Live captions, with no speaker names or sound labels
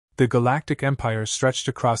The Galactic Empire stretched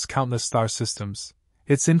across countless star systems,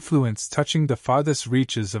 its influence touching the farthest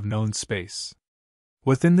reaches of known space.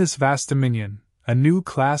 Within this vast dominion, a new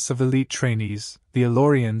class of elite trainees, the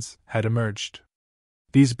Elorians, had emerged.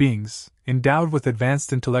 These beings, endowed with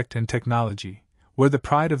advanced intellect and technology, were the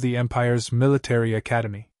pride of the Empire's military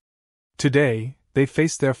academy. Today, they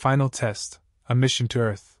faced their final test, a mission to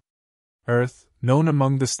Earth. Earth, known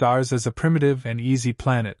among the stars as a primitive and easy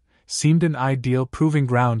planet, seemed an ideal proving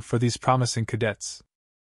ground for these promising cadets.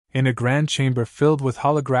 In a grand chamber filled with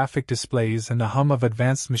holographic displays and the hum of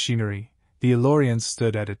advanced machinery, the Elorians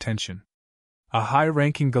stood at attention. A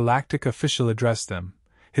high-ranking galactic official addressed them,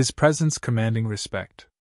 his presence commanding respect.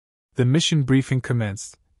 The mission briefing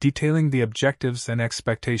commenced, detailing the objectives and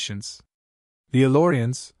expectations. The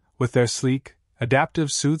Elorians, with their sleek, adaptive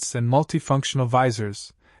suits and multifunctional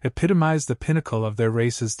visors, epitomized the pinnacle of their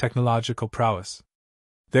race's technological prowess.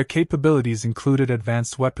 Their capabilities included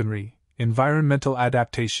advanced weaponry, environmental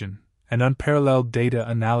adaptation, and unparalleled data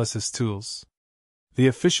analysis tools. The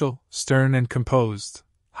official, stern and composed,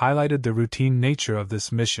 highlighted the routine nature of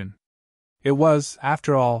this mission. It was,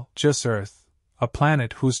 after all, just Earth, a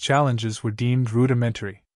planet whose challenges were deemed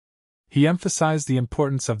rudimentary. He emphasized the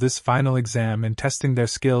importance of this final exam in testing their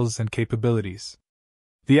skills and capabilities.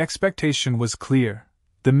 The expectation was clear: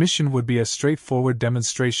 the mission would be a straightforward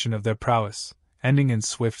demonstration of their prowess, ending in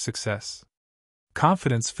swift success.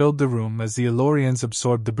 Confidence filled the room as the Elorians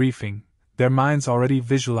absorbed the briefing, their minds already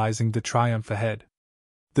visualizing the triumph ahead.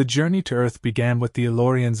 The journey to Earth began with the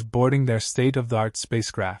Elorians boarding their state-of-the-art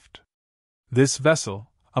spacecraft. This vessel,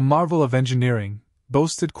 a marvel of engineering,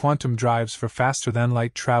 boasted quantum drives for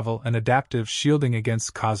faster-than-light travel and adaptive shielding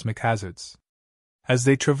against cosmic hazards. As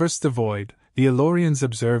they traversed the void, the Elorians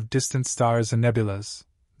observed distant stars and nebulas,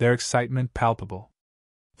 their excitement palpable.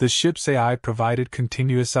 The ship's AI provided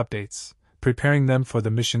continuous updates, preparing them for the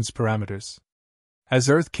mission's parameters. As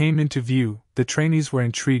Earth came into view, the trainees were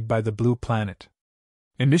intrigued by the blue planet.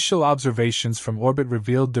 Initial observations from orbit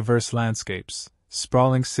revealed diverse landscapes,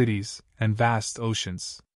 sprawling cities, and vast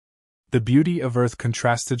oceans. The beauty of Earth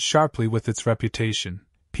contrasted sharply with its reputation,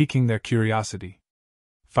 piquing their curiosity.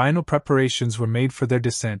 Final preparations were made for their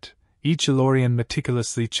descent, each Elorian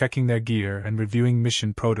meticulously checking their gear and reviewing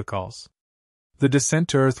mission protocols. The descent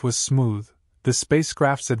to Earth was smooth, the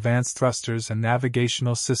spacecraft's advanced thrusters and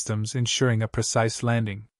navigational systems ensuring a precise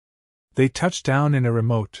landing. They touched down in a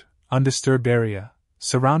remote, undisturbed area,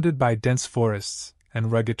 surrounded by dense forests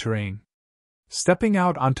and rugged terrain. Stepping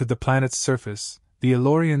out onto the planet's surface, the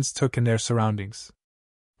Elorians took in their surroundings.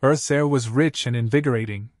 Earth's air was rich and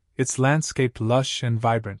invigorating, its landscape lush and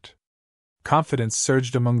vibrant. Confidence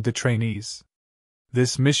surged among the trainees.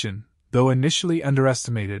 This mission, though initially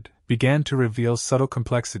underestimated, began to reveal subtle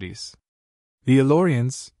complexities. The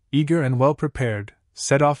Elorians, eager and well-prepared,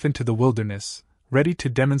 set off into the wilderness, ready to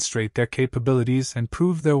demonstrate their capabilities and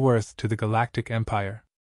prove their worth to the Galactic Empire.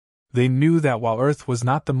 They knew that while Earth was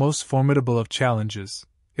not the most formidable of challenges,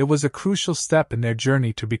 it was a crucial step in their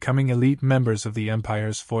journey to becoming elite members of the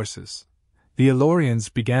Empire's forces. The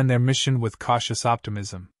Elorians began their mission with cautious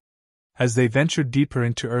optimism. As they ventured deeper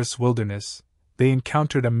into Earth's wilderness, they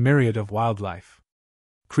encountered a myriad of wildlife.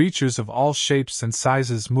 Creatures of all shapes and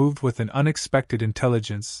sizes moved with an unexpected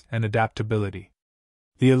intelligence and adaptability.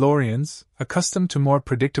 The Elorians, accustomed to more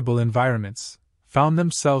predictable environments, found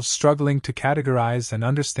themselves struggling to categorize and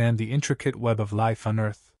understand the intricate web of life on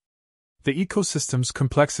Earth. The ecosystem's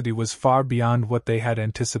complexity was far beyond what they had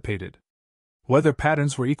anticipated. Weather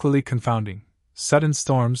patterns were equally confounding. Sudden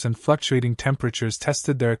storms and fluctuating temperatures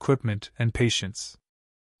tested their equipment and patience.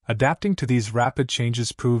 Adapting to these rapid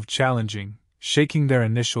changes proved challenging, shaking their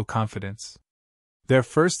initial confidence. Their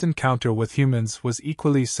first encounter with humans was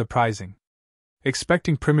equally surprising.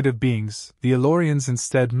 Expecting primitive beings, the Elorians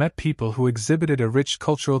instead met people who exhibited a rich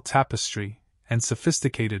cultural tapestry and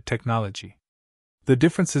sophisticated technology. The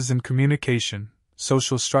differences in communication,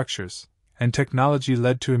 social structures, and technology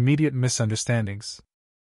led to immediate misunderstandings.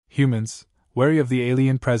 Humans, wary of the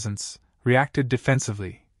alien presence, reacted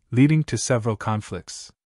defensively, leading to several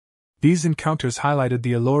conflicts. These encounters highlighted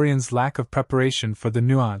the Elorians' lack of preparation for the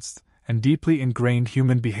nuanced and deeply ingrained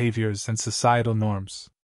human behaviors and societal norms.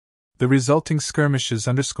 The resulting skirmishes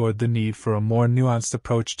underscored the need for a more nuanced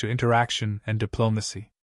approach to interaction and diplomacy.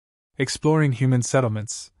 Exploring human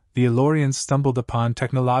settlements, the Elorians stumbled upon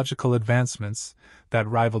technological advancements that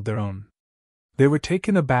rivaled their own. They were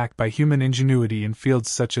taken aback by human ingenuity in fields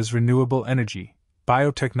such as renewable energy,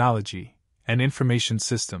 biotechnology, and information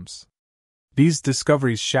systems. These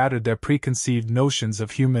discoveries shattered their preconceived notions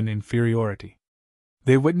of human inferiority.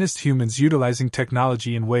 They witnessed humans utilizing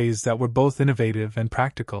technology in ways that were both innovative and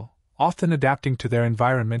practical, often adapting to their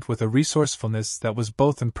environment with a resourcefulness that was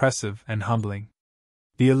both impressive and humbling.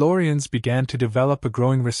 The Elorians began to develop a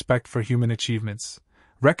growing respect for human achievements,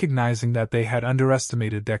 recognizing that they had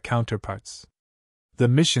underestimated their counterparts. The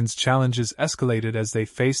mission's challenges escalated as they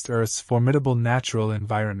faced Earth's formidable natural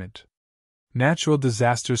environment. Natural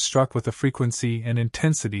disasters struck with a frequency and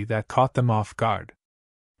intensity that caught them off guard.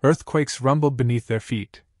 Earthquakes rumbled beneath their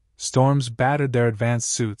feet, storms battered their advanced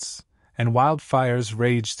suits, and wildfires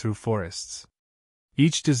raged through forests.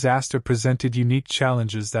 Each disaster presented unique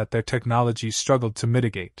challenges that their technology struggled to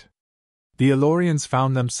mitigate. The Elorians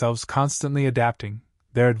found themselves constantly adapting,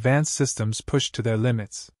 their advanced systems pushed to their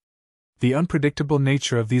limits. The unpredictable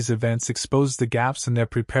nature of these events exposed the gaps in their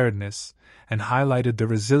preparedness and highlighted the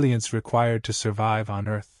resilience required to survive on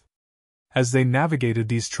Earth. As they navigated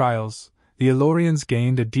these trials, the Elorians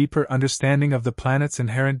gained a deeper understanding of the planet's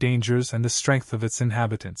inherent dangers and the strength of its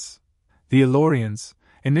inhabitants. The Elorians,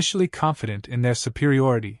 initially confident in their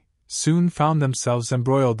superiority, soon found themselves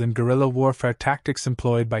embroiled in guerrilla warfare tactics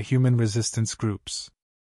employed by human resistance groups.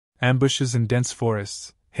 Ambushes in dense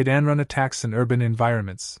forests, hit-and-run attacks in urban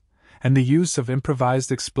environments, and the use of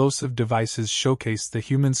improvised explosive devices showcased the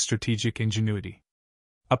human strategic ingenuity.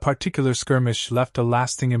 A particular skirmish left a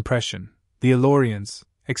lasting impression. The Elorians,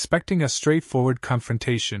 expecting a straightforward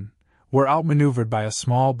confrontation, were outmaneuvered by a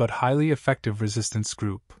small but highly effective resistance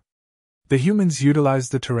group. The humans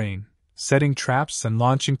utilized the terrain, setting traps and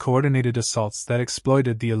launching coordinated assaults that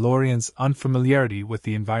exploited the Elorians' unfamiliarity with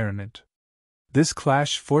the environment. This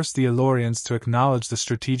clash forced the Elorians to acknowledge the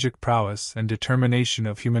strategic prowess and determination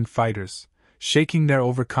of human fighters, shaking their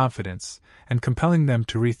overconfidence and compelling them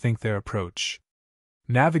to rethink their approach.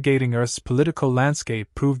 Navigating Earth's political landscape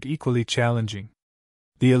proved equally challenging.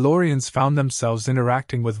 The Elorians found themselves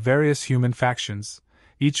interacting with various human factions,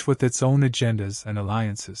 each with its own agendas and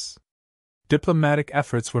alliances. Diplomatic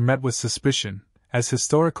efforts were met with suspicion, as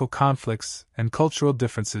historical conflicts and cultural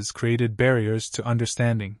differences created barriers to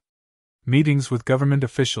understanding. Meetings with government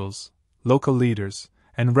officials, local leaders,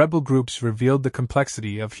 and rebel groups revealed the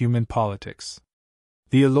complexity of human politics.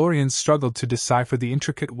 The Elorians struggled to decipher the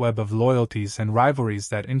intricate web of loyalties and rivalries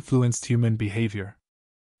that influenced human behavior.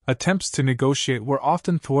 Attempts to negotiate were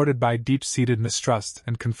often thwarted by deep-seated mistrust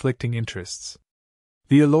and conflicting interests.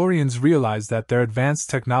 The Elorians realized that their advanced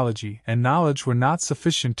technology and knowledge were not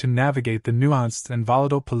sufficient to navigate the nuanced and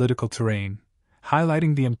volatile political terrain,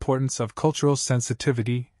 highlighting the importance of cultural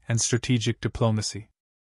sensitivity and strategic diplomacy.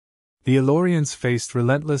 The Elorians faced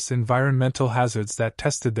relentless environmental hazards that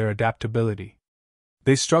tested their adaptability.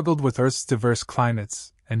 They struggled with Earth's diverse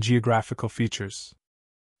climates and geographical features.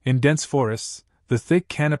 In dense forests, the thick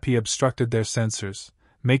canopy obstructed their sensors,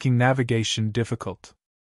 making navigation difficult.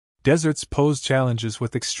 Deserts posed challenges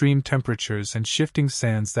with extreme temperatures and shifting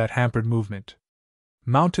sands that hampered movement.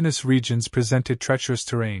 Mountainous regions presented treacherous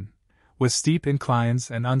terrain, with steep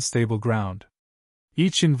inclines and unstable ground.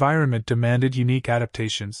 Each environment demanded unique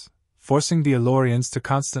adaptations, forcing the Elorians to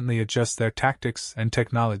constantly adjust their tactics and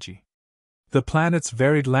technology. The planet's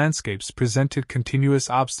varied landscapes presented continuous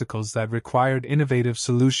obstacles that required innovative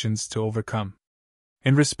solutions to overcome.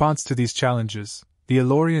 In response to these challenges, the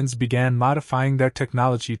Elorians began modifying their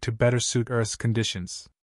technology to better suit Earth's conditions.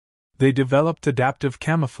 They developed adaptive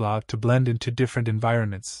camouflage to blend into different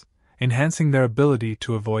environments, enhancing their ability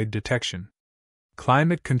to avoid detection.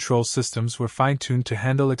 Climate control systems were fine-tuned to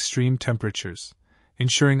handle extreme temperatures,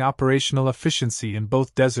 ensuring operational efficiency in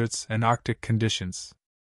both deserts and Arctic conditions.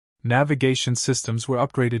 Navigation systems were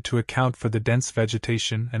upgraded to account for the dense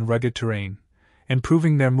vegetation and rugged terrain,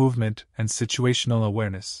 improving their movement and situational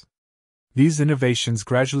awareness. These innovations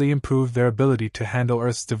gradually improved their ability to handle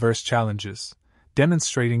Earth's diverse challenges,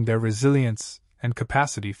 demonstrating their resilience and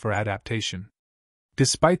capacity for adaptation.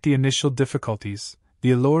 Despite the initial difficulties,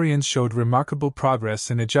 the Elorians showed remarkable progress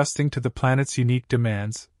in adjusting to the planet's unique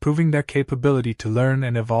demands, proving their capability to learn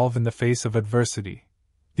and evolve in the face of adversity.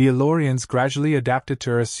 The Elorians gradually adapted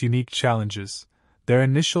to Earth's unique challenges, their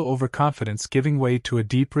initial overconfidence giving way to a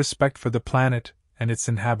deep respect for the planet and its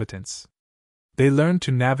inhabitants. They learned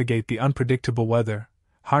to navigate the unpredictable weather,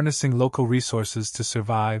 harnessing local resources to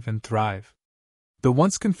survive and thrive. The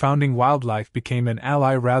once confounding wildlife became an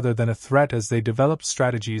ally rather than a threat as they developed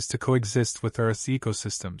strategies to coexist with Earth's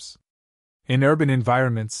ecosystems. In urban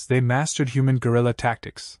environments, they mastered human guerrilla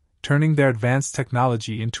tactics, turning their advanced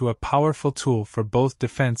technology into a powerful tool for both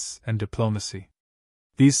defense and diplomacy.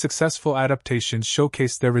 These successful adaptations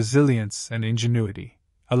showcased their resilience and ingenuity,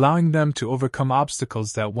 allowing them to overcome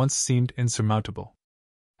obstacles that once seemed insurmountable.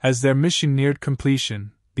 As their mission neared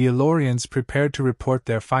completion, the Elorians prepared to report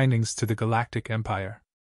their findings to the Galactic Empire.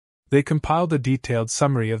 They compiled a detailed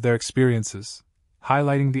summary of their experiences,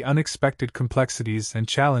 highlighting the unexpected complexities and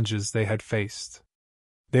challenges they had faced.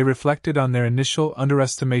 They reflected on their initial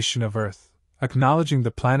underestimation of Earth, acknowledging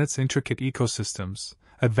the planet's intricate ecosystems,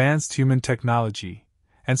 advanced human technology,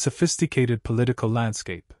 and sophisticated political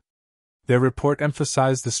landscape. Their report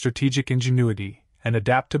emphasized the strategic ingenuity and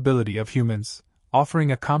adaptability of humans,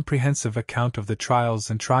 offering a comprehensive account of the trials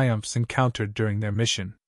and triumphs encountered during their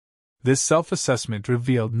mission. This self-assessment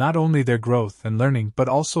revealed not only their growth and learning but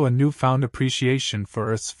also a newfound appreciation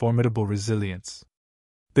for Earth's formidable resilience.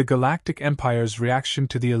 The Galactic Empire's reaction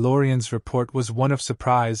to the Elorians' report was one of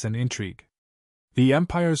surprise and intrigue. The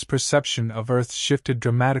Empire's perception of Earth shifted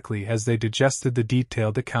dramatically as they digested the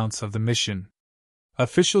detailed accounts of the mission.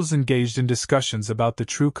 Officials engaged in discussions about the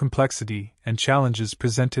true complexity and challenges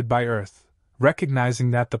presented by Earth,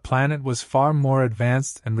 recognizing that the planet was far more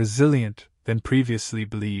advanced and resilient than previously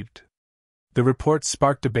believed. The report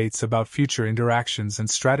sparked debates about future interactions and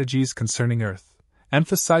strategies concerning Earth,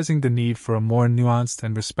 emphasizing the need for a more nuanced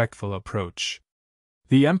and respectful approach.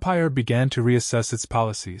 The Empire began to reassess its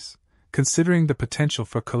policies, considering the potential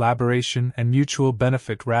for collaboration and mutual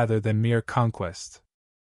benefit rather than mere conquest.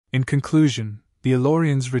 In conclusion, the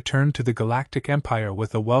Elorians returned to the Galactic Empire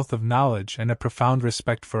with a wealth of knowledge and a profound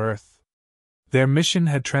respect for Earth. Their mission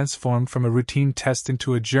had transformed from a routine test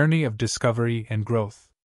into a journey of discovery and growth.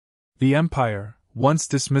 The Empire, once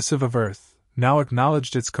dismissive of Earth, now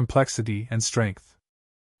acknowledged its complexity and strength.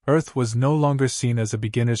 Earth was no longer seen as a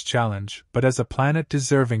beginner's challenge, but as a planet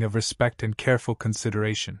deserving of respect and careful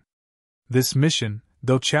consideration. This mission,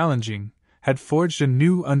 though challenging, had forged a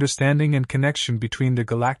new understanding and connection between the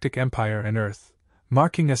Galactic Empire and Earth,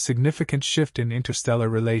 marking a significant shift in interstellar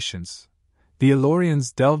relations. The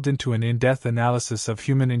Elorians delved into an in-depth analysis of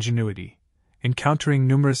human ingenuity, encountering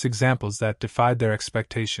numerous examples that defied their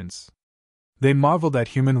expectations. They marveled at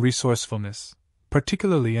human resourcefulness,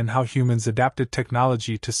 particularly in how humans adapted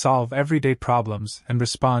technology to solve everyday problems and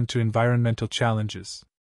respond to environmental challenges.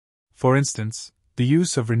 For instance, the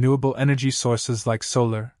use of renewable energy sources like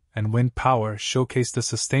solar and wind power showcased a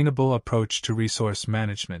sustainable approach to resource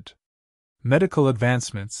management. Medical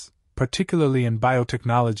advancements, particularly in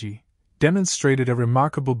biotechnology, demonstrated a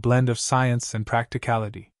remarkable blend of science and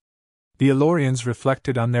practicality. The Elorians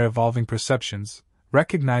reflected on their evolving perceptions,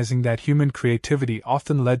 recognizing that human creativity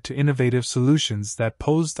often led to innovative solutions that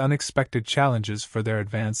posed unexpected challenges for their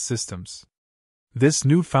advanced systems. This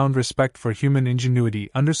newfound respect for human ingenuity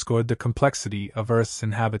underscored the complexity of Earth's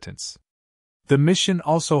inhabitants. The mission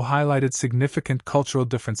also highlighted significant cultural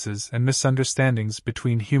differences and misunderstandings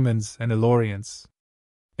between humans and Elorians.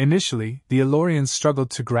 Initially, the Elorians struggled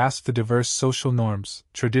to grasp the diverse social norms,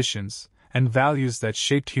 traditions, and values that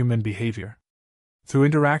shaped human behavior. Through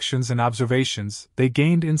interactions and observations, they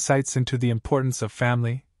gained insights into the importance of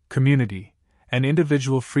family, community, and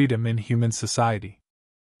individual freedom in human society.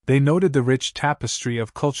 They noted the rich tapestry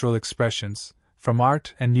of cultural expressions, from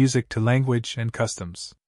art and music to language and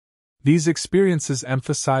customs. These experiences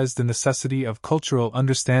emphasized the necessity of cultural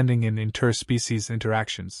understanding in interspecies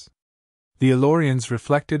interactions. The Elorians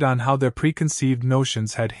reflected on how their preconceived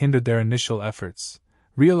notions had hindered their initial efforts,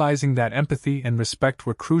 realizing that empathy and respect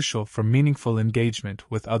were crucial for meaningful engagement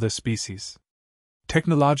with other species.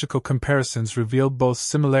 Technological comparisons revealed both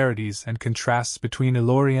similarities and contrasts between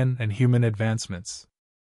Elorian and human advancements.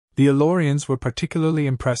 The Elorians were particularly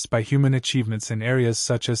impressed by human achievements in areas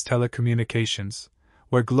such as telecommunications,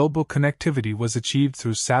 where global connectivity was achieved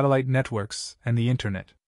through satellite networks and the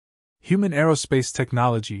Internet. Human aerospace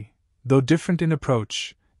technology, though different in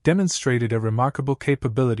approach, demonstrated a remarkable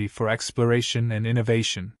capability for exploration and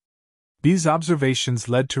innovation. These observations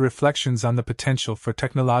led to reflections on the potential for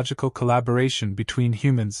technological collaboration between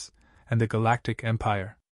humans and the Galactic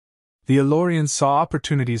Empire. The Elorians saw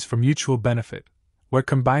opportunities for mutual benefit, where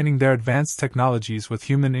combining their advanced technologies with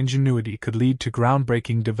human ingenuity could lead to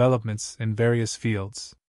groundbreaking developments in various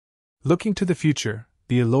fields. Looking to the future,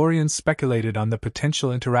 the Elorians speculated on the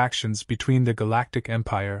potential interactions between the Galactic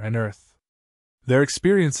Empire and Earth. Their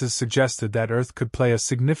experiences suggested that Earth could play a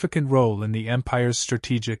significant role in the Empire's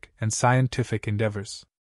strategic and scientific endeavors.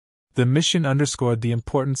 The mission underscored the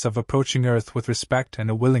importance of approaching Earth with respect and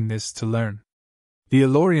a willingness to learn. The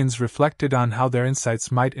Elorians reflected on how their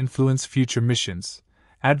insights might influence future missions,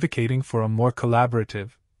 advocating for a more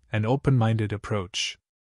collaborative and open-minded approach.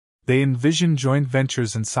 They envisioned joint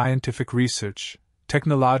ventures in scientific research,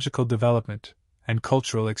 technological development, and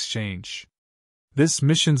cultural exchange. This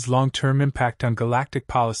mission's long-term impact on galactic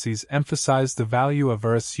policies emphasized the value of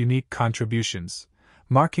Earth's unique contributions,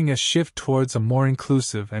 marking a shift towards a more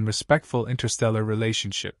inclusive and respectful interstellar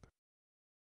relationship.